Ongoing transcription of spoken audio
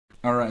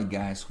Alright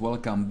guys,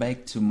 welcome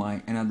back to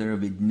my another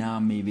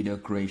Vidnami video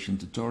creation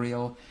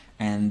tutorial,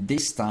 and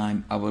this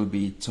time I will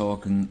be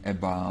talking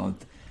about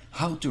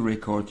how to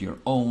record your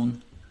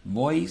own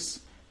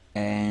voice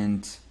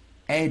and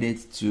add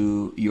it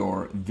to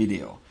your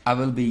video. I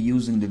will be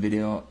using the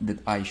video that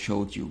I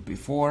showed you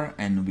before,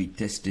 and we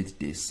tested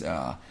this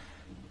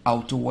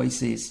auto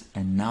voices,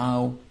 and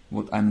now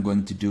what I'm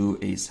going to do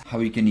is how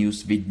you can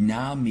use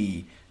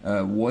Vidnami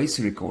voice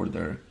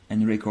recorder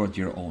and record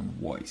your own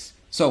voice.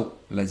 So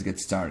let's get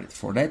started.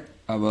 For that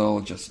I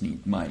will just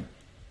need my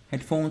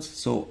headphones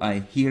so I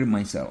hear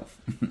myself.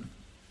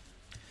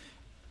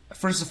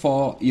 First of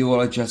all, you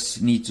will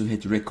just need to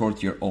hit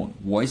record your own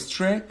voice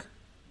track,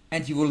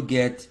 and you will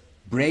get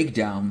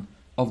breakdown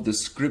of the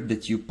script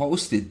that you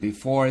posted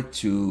before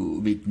to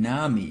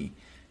Vidnami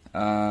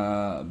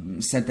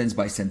sentence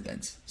by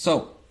sentence.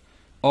 So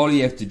all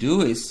you have to do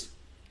is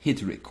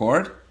hit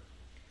record.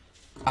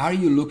 Are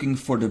you looking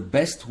for the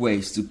best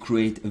ways to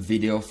create a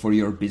video for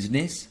your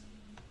business?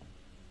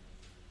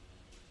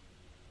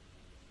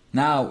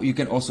 Now you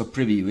can also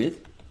preview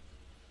it.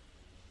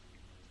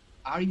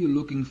 Are you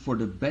looking for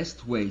the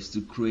best ways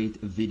to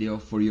create a video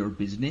for your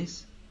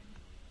business?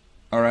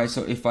 Alright,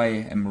 so if I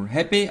am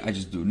happy, I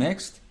just do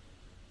next.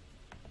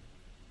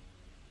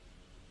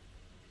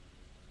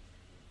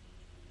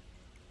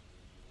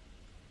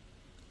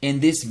 In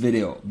this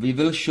video, we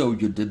will show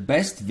you the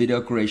best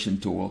video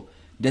creation tool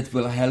that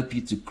will help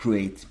you to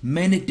create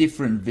many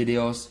different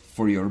videos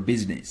for your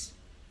business.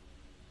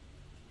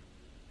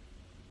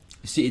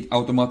 You see, it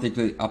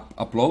automatically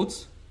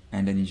uploads,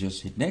 and then you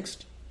just hit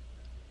next.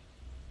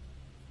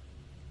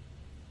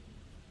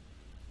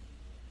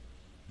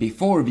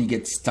 Before we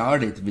get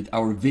started with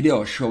our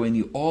video showing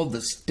you all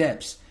the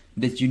steps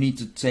that you need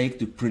to take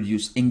to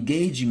produce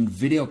engaging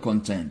video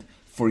content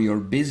for your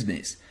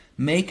business,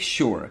 make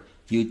sure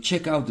you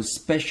check out the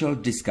special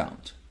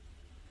discount.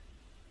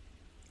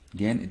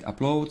 Again, it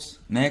uploads,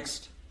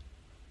 next.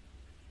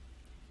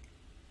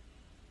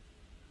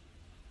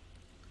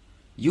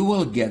 You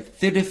will get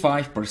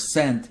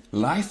 35%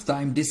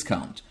 lifetime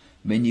discount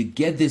when you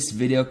get this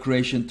video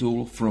creation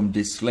tool from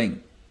this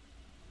link.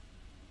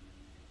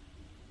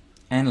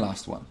 And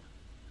last one.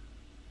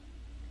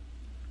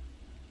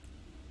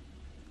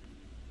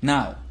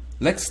 Now,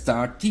 let's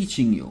start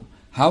teaching you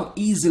how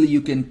easily you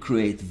can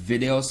create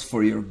videos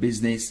for your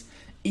business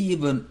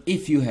even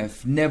if you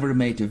have never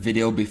made a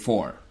video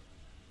before.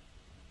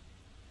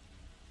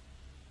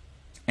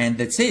 And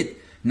that's it.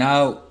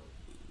 Now,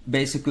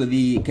 basically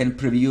we can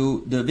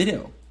preview the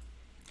video.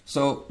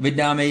 So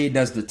Vidnami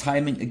does the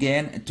timing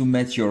again to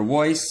match your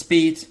voice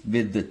speed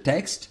with the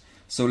text.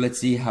 So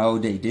let's see how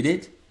they did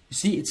it. You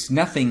see, it's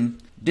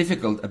nothing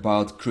difficult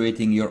about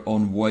creating your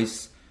own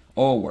voice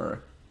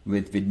over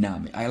with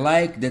Vidnami. I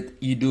like that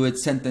you do it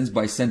sentence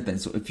by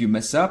sentence. So if you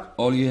mess up,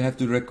 all you have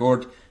to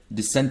record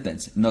the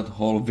sentence, not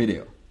whole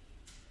video.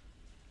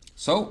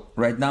 So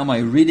right now my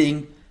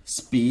reading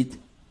speed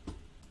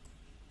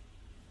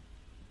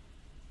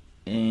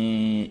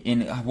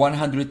in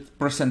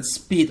 100%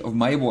 speed of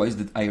my voice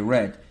that I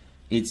read,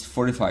 it's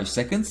 45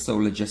 seconds. So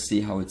let's just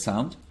see how it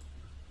sounds.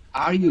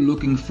 Are you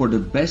looking for the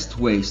best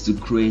ways to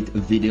create a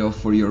video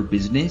for your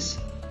business?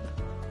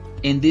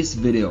 In this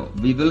video,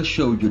 we will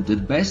show you the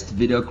best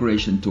video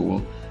creation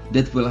tool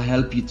that will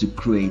help you to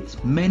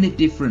create many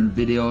different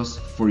videos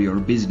for your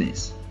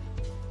business.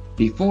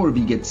 Before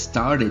we get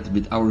started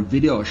with our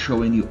video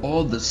showing you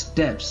all the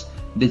steps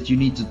that you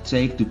need to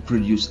take to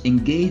produce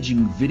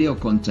engaging video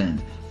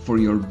content for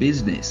your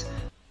business.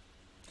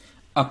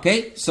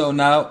 Okay, so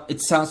now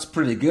it sounds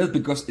pretty good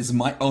because it's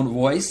my own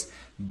voice,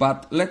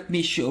 but let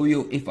me show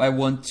you if I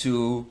want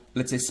to,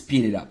 let's say,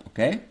 speed it up,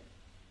 okay?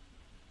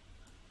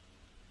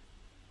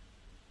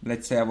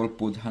 Let's say I will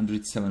put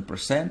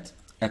 107%,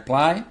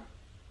 apply.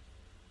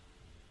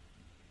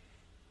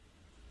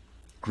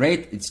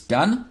 Great, it's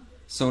done.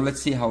 So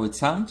let's see how it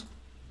sounds.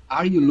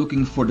 Are you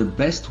looking for the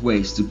best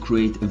ways to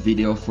create a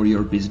video for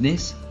your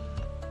business?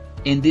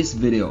 In this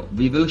video,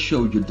 we will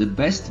show you the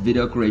best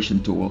video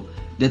creation tool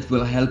that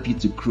will help you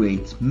to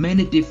create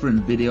many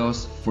different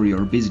videos for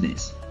your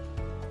business.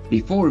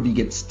 Before we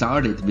get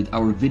started with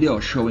our video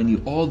showing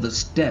you all the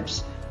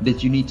steps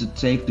that you need to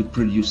take to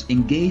produce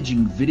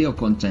engaging video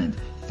content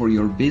for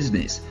your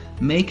business,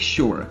 make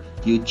sure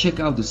you check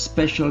out the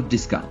special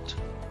discount.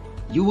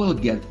 You will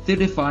get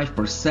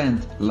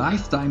 35%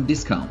 lifetime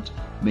discount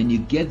when you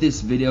get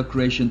this video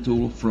creation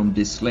tool from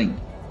this link.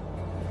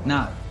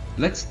 Now,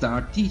 let's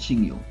start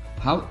teaching you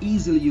how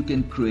easily you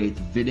can create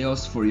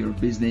videos for your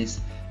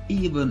business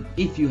even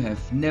if you have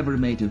never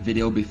made a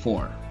video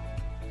before.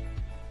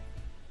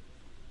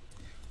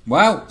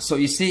 Wow, so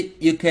you see,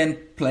 you can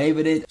play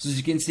with it. So as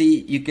you can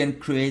see, you can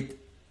create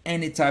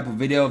any type of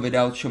video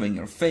without showing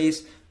your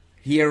face.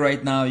 Here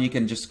right now you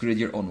can just create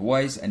your own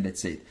voice, and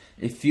that's it.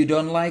 If you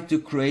don't like to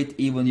create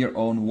even your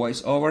own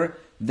voiceover,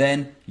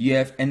 then you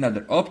have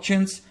another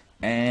options.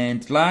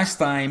 And last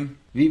time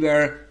we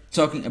were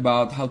talking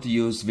about how to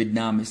use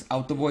Vidnami's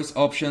auto voice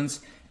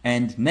options,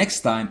 and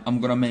next time I'm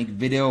gonna make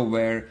video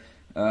where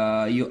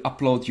you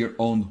upload your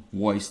own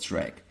voice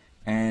track.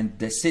 And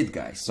that's it,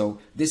 guys. So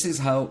this is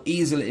how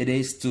easy it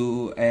is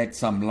to add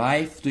some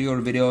live to your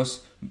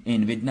videos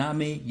in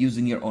Vidnami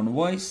using your own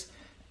voice.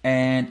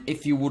 And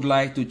if you would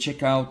like to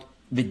check out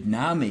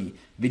Vidnami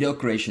video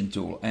creation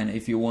tool, and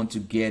if you want to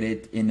get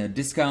it in a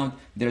discount,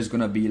 there's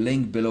gonna be a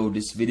link below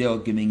this video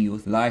giving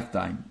you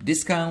lifetime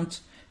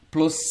discount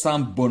plus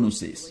some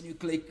bonuses.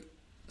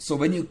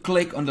 When you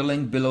click on the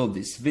link below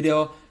this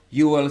video,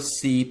 you will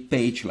see a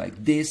page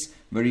like this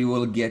where you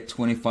will get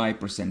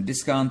 25%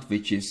 discount,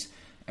 which is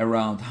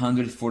around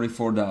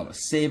 $144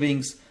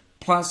 savings,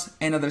 plus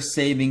another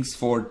savings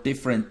for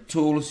different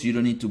tools you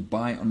don't need to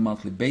buy on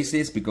monthly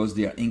basis because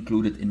they are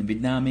included in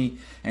Vidnami.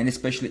 And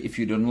especially if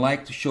you don't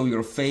like to show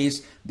your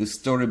face, the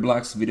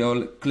Storyblocks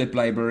video clip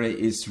library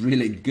is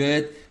really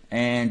good.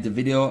 And the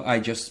video I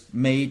just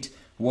made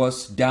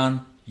was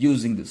done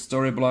using the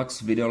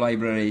Storyblocks video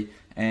library,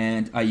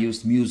 and I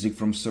used music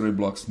from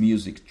Storyblocks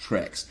music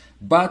tracks.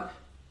 But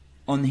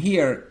on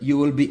here you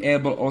will be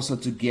able also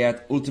to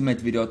get Ultimate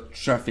Video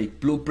Traffic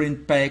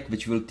Blueprint Pack,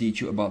 which will teach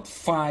you about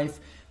 5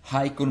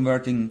 high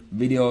converting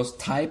videos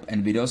type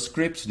and video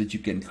scripts so that you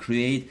can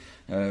create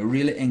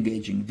really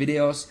engaging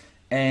videos.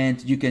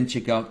 And you can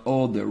check out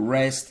all the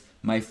rest.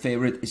 My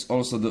favorite is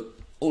also the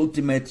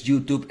Ultimate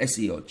YouTube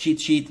SEO cheat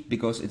sheet,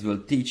 because it will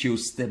teach you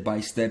step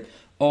by step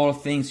all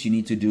things you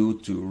need to do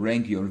to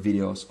rank your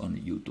videos on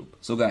YouTube.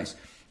 So guys,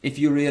 if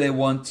you really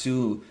want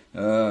to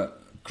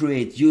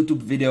create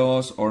YouTube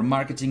videos or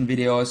marketing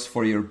videos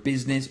for your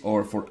business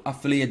or for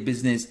affiliate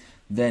business,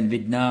 then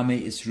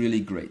Vidnami is really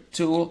great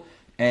tool.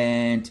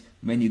 And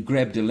when you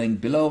grab the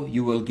link below,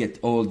 you will get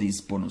all these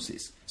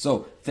bonuses.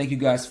 So thank you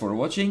guys for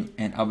watching,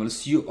 and I will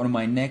see you on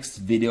my next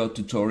video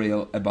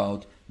tutorial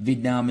about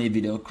Vidnami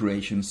video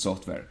creation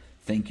software.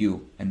 Thank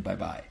you and bye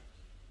bye.